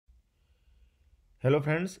Hello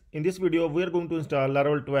friends, in this video we are going to install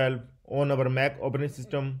Laravel 12 on our Mac operating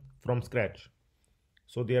system from scratch.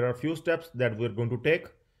 So there are a few steps that we are going to take.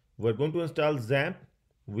 We are going to install Xampp,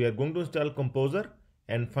 we are going to install Composer,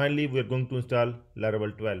 and finally we are going to install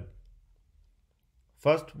Laravel 12.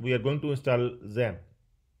 First we are going to install Xampp.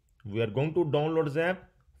 We are going to download Xampp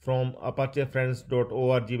from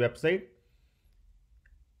apachefriends.org website.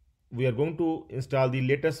 We are going to install the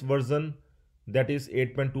latest version, that is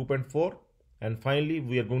 8.2.4, and finally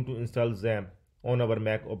we are going to install Xampp on our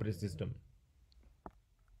Mac operating system.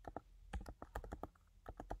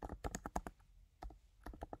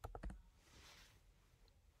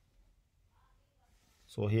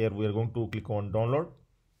 So here we are going to click on download,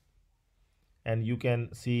 and you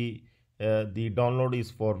can see the download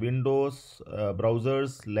is for Windows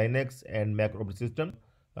browsers, Linux, and Mac operating system.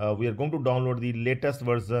 We are going to download the latest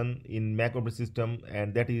version in Mac operating system,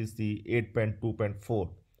 and that is the 8.2.4.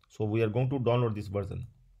 So we are going to download this version.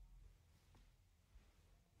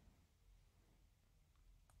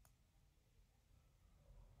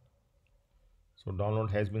 So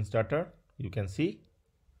download has been started, you can see.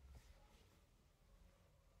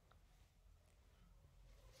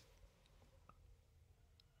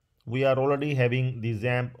 We are already having the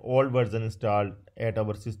Xampp old version installed at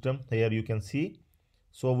our system. Here you can see.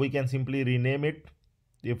 So we can simply rename it.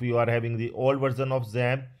 If you are having the old version of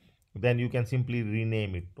Xampp, then you can simply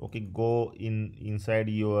rename it. Okay, go inside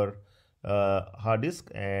your hard disk,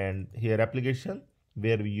 and here application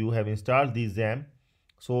where you have installed the Xampp.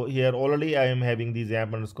 So here already I am having the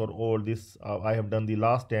Xampp underscore old. This I have done the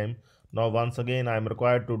last time. Now once again I am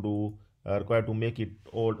required to make it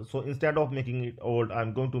old. So instead of making it old,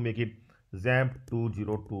 I'm going to make it Xampp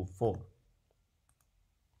 2024.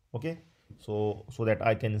 Okay, so that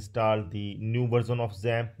I can install the new version of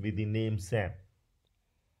Xampp with the name Xampp.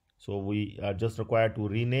 So we are just required to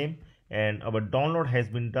rename, and our download has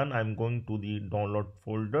been done. I'm going to the download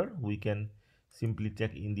folder. We can simply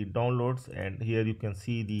check in the downloads, and here you can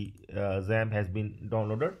see the Xampp has been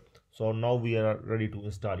downloaded. So now we are ready to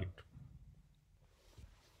install it.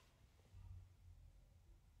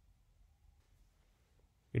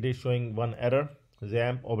 It is showing one error.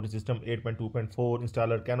 Xampp operating system 8.2.4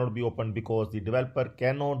 installer cannot be opened because the developer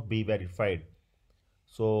cannot be verified.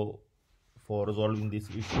 So for resolving this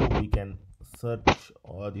issue, we can search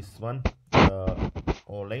this one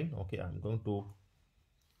online. Okay, I'm going to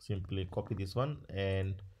simply copy this one,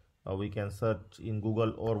 and we can search in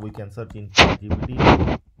Google, or we can search in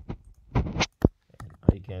ChatGPT.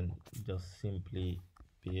 I can just simply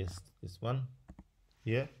paste this one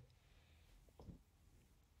here.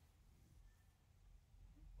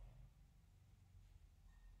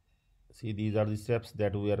 See, these are the steps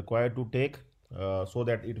that we are required to take so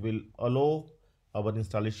that it will allow our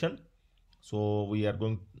installation. So we are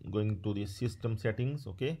going to the system settings.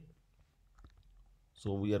 Okay,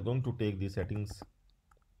 so we are going to take the settings.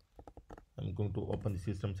 I'm going to open the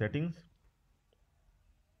system settings,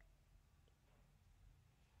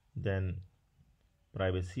 then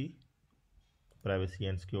privacy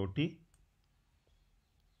and security.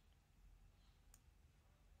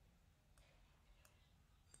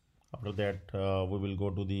 After that we will go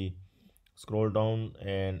to the scroll down,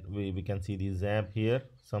 and we can see the Xampp here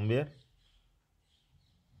somewhere.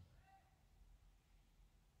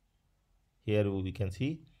 Here we can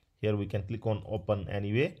see, here we can click on open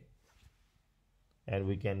anyway, and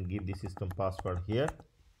we can give the system password here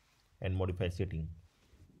and modify setting.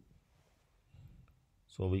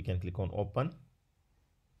 So we can click on open,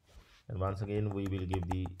 and once again we will give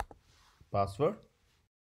the password.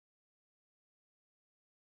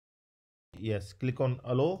 Yes, click on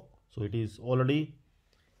allow. So it is already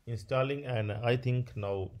installing, and I think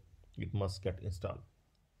now it must get installed.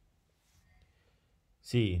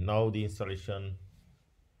 See, now the installation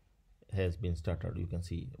has been started. You can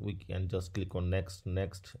see we can just click on next,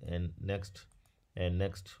 and next, and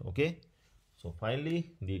next. Okay, so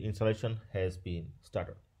finally the installation has been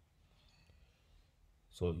started.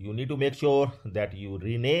 So you need to make sure that you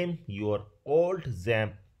rename your old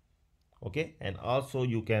Xampp. Okay, and also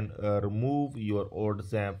you can remove your old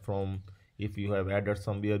Xampp from, if you have added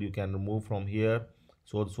somewhere, you can remove from here,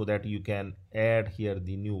 so that you can add here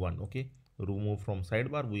the new one. Okay, remove from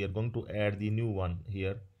sidebar. We are going to add the new one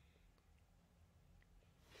here.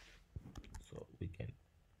 So we can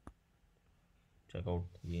check out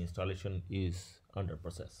the installation is under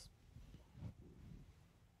process.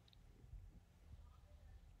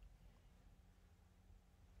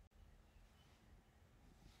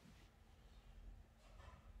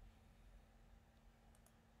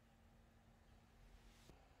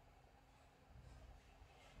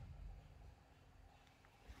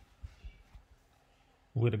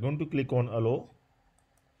 We're going to click on allow.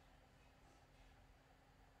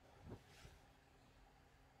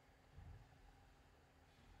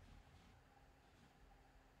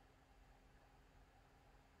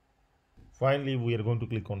 Finally, we are going to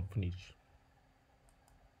click on finish.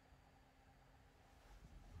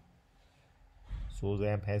 So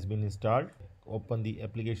Xampp has been installed. Open the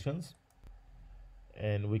applications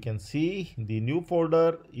and we can see the new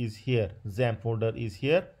folder is here. Xampp folder is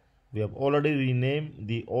here. We have already renamed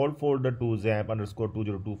the old folder to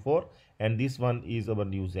Xampp_2024 and this one is our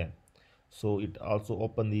new Xampp. So it also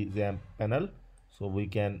open the Xampp panel. So we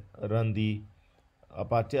can run the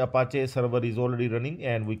Apache server is already running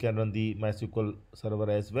and we can run the MySQL server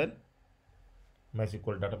as well,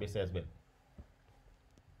 MySQL database as well.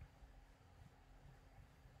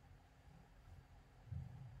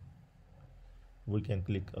 We can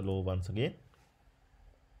click allow once again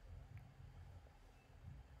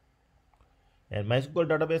and MySQL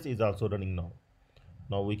database is also running now.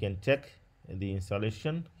 Now we can check the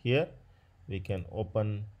installation here. We can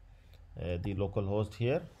open the local host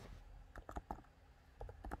here.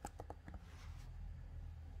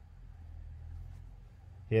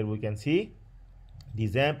 Here we can see the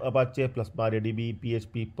Xampp Apache plus MariaDB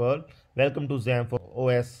PHP Perl. Welcome to Xampp for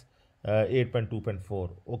OS 8.2.4.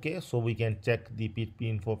 Okay, so we can check the PHP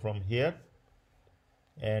info from here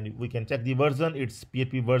and we can check the version. It's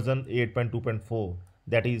PHP version 8.2.4.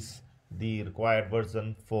 That is the required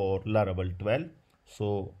version for Laravel 12.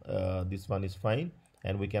 So this one is fine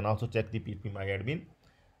and we can also check the PHP MyAdmin.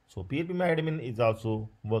 So PHP MyAdmin is also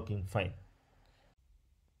working fine.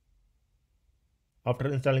 After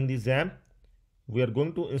installing the Xampp, we are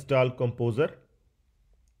going to install Composer.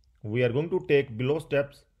 We are going to take below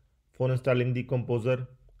steps for installing the Composer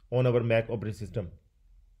on our Mac operating system.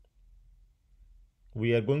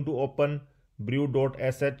 We are going to open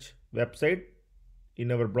brew.sh website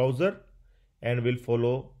in our browser and we'll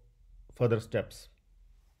follow further steps.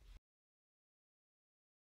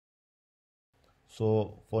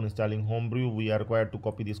 So for installing Homebrew, we are required to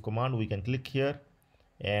copy this command. We can click here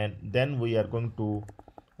and then we are going to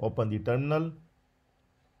open the terminal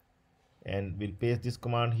and we'll paste this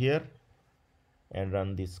command here and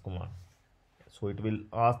run this command. So it will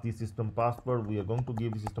ask the system password. We are going to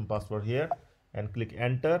give the system password here and click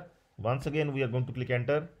enter. Once again we are going to click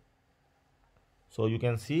enter. So you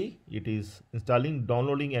can see it is installing,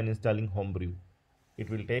 downloading and installing Homebrew.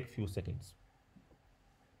 It will take few seconds.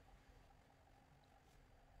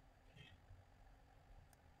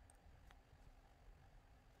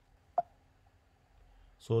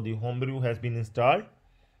 So the Homebrew has been installed.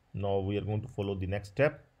 Now we are going to follow the next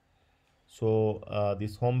step. So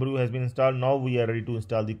this Homebrew has been installed. Now we are ready to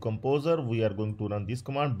install the Composer. We are going to run this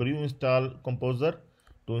command, brew install Composer,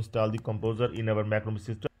 to install the Composer in our Mac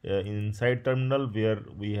system inside terminal where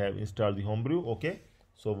we have installed the Homebrew. Okay,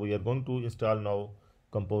 so we are going to install now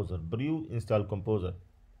Composer, brew install Composer.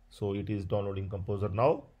 So it is downloading Composer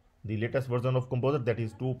now. The latest version of Composer, that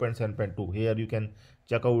is 2.7.2. Here you can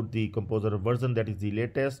check out the Composer version, that is the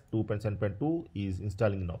latest 2.7.2 is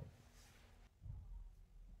installing now.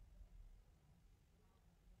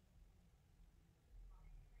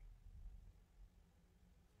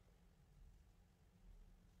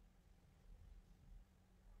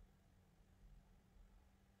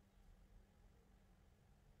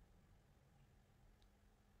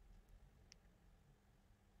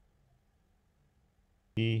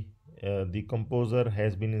 The Composer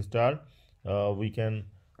has been installed. We can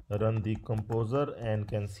run the Composer and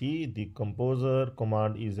can see the Composer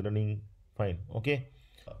command is running fine. Okay,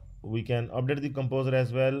 we can update the Composer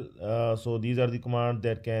as well. So these are the commands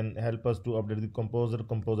that can help us to update the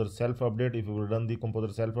Composer self update. If we will run the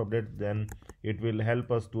Composer self update, then it will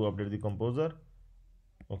help us to update the Composer.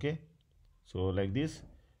 Okay, so like this.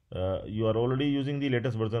 You are already using the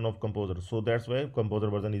latest version of Composer, so that's why Composer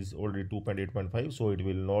version is already 2.8.5, so it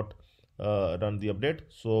will not run the update.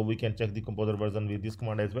 So we can check the Composer version with this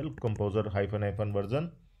command as well, composer --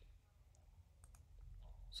 version.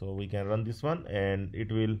 So we can run this one and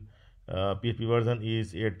it will PHP version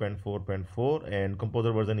is 8.4.4 and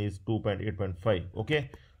Composer version is 2.8.5. okay,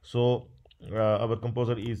 so our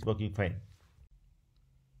Composer is working fine.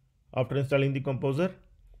 After installing the Composer,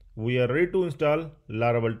 we are ready to install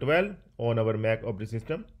Laravel 12 on our Mac operating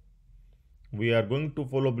system. We are going to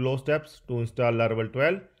follow below steps to install Laravel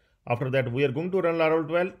 12. After that, we are going to run Laravel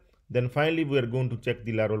 12. Then finally, we are going to check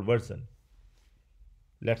the Laravel version.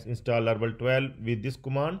 Let's install Laravel 12 with this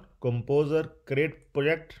command, composer create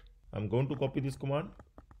project. I'm going to copy this command.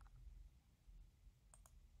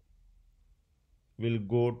 We'll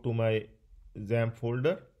go to my Xampp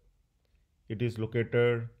folder. It is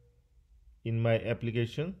located in my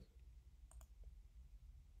application.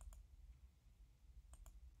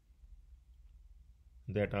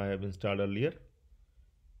 That I have installed earlier.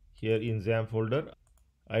 Here in Xampp folder,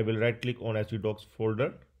 I will right click on htdocs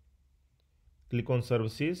folder, click on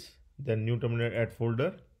services, then new terminal add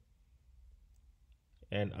folder,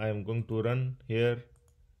 and I am going to run here,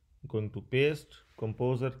 going to paste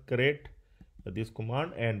composer create this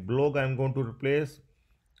command, and blog I am going to replace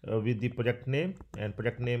with the project name, and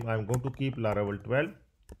project name I am going to keep Laravel 12.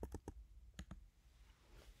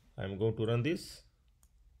 I am going to run this.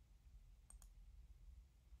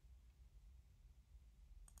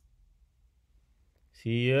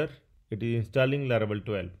 See here, it is installing Laravel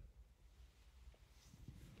 12.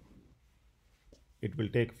 It will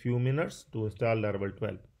take few minutes to install Laravel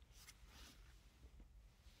 12.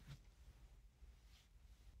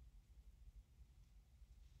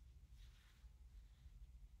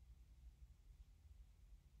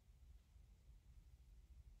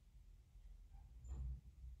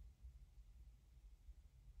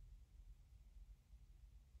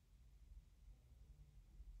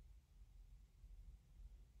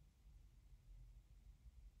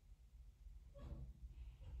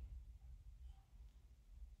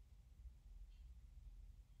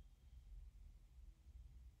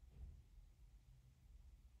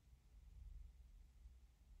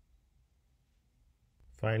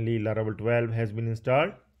 Finally, Laravel 12 has been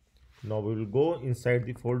installed. Now we will go inside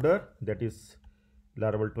the folder, that is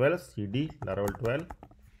Laravel 12, cd Laravel 12,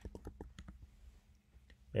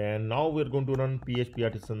 and now we are going to run php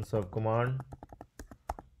artisan serve command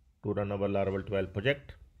to run our Laravel 12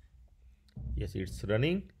 project. Yes, it's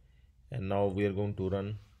running, and now we are going to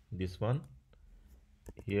run this one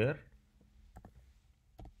here,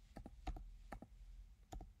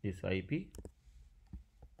 this IP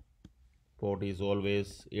port is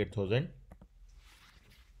always 8000.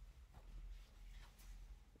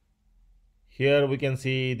 Here we can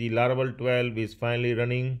see the Laravel 12 is finally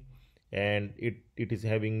running, and it is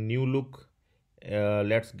having new look.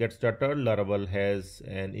 Let's get started. Laravel has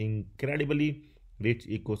an incredibly rich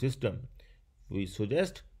ecosystem. We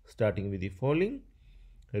suggest starting with the following: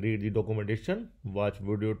 read the documentation, watch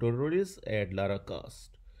video tutorials at Laracast.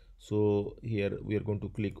 So here we are going to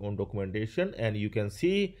click on documentation, and you can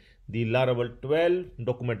see the Laravel 12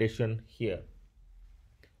 documentation here.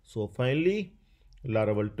 So finally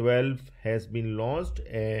Laravel 12 has been launched,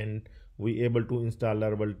 and we able to install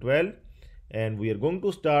Laravel 12, and we are going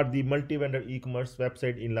to start the multi-vendor e-commerce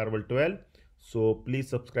website in Laravel 12. So please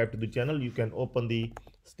subscribe to the channel. You can open the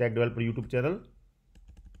Stack Developer YouTube channel,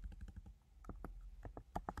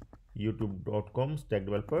 youtube.com Stack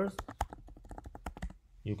Developers.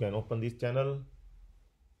 You can open this channel,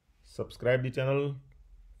 subscribe the channel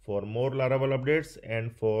for more Laravel updates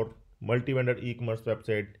and for multi-vendor e-commerce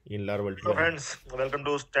website in Laravel 12. Hello friends, welcome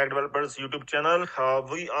to Stack Developers YouTube channel.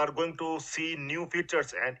 We are going to see new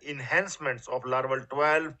features and enhancements of Laravel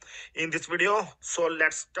 12 in this video. So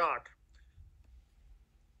let's start.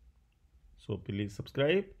 So please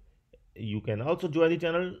subscribe. You can also join the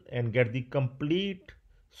channel and get the complete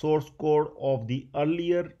source code of the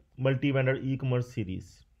earlier multi-vendor e-commerce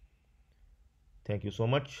series. Thank you so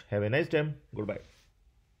much. Have a nice time. Goodbye.